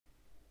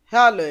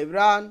Hello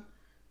everyone,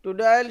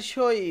 today I'll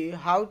show you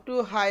how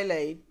to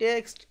highlight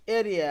text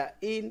area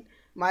in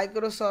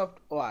Microsoft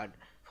Word.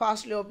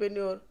 Firstly open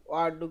your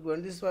Word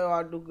document. This is my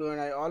Word document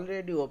I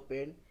already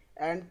opened,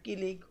 and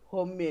click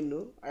home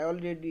menu. I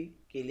already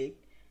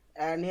clicked,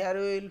 and here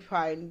we will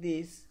find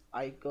this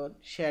icon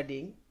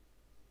shading,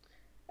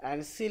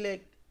 and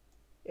select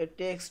a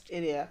text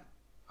area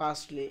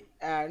firstly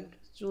and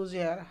choose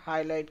here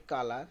highlight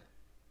color.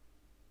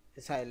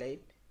 This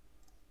highlight,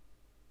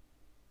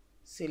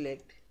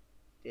 select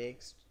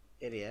text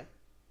area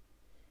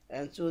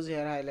and choose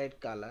here highlight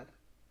color.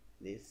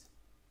 This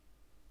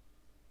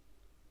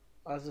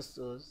also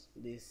choose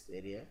this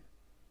area.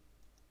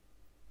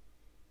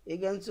 You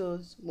can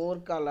choose more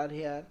color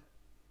here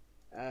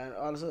and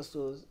also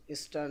choose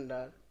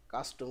standard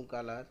custom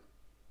color.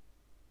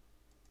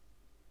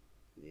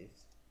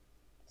 This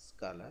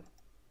color,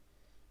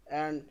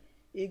 and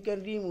you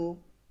can remove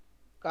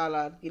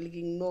color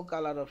clicking no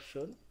color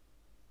option.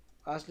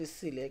 Firstly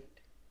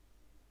select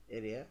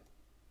area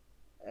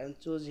and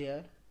choose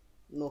here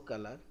no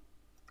color.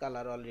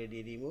 Color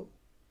already removed,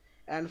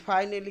 and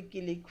finally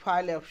click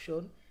file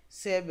option,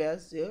 save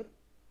as your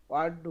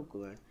Word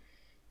document.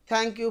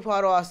 Thank you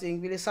for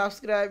watching. Please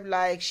subscribe,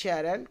 like,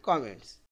 share and comments.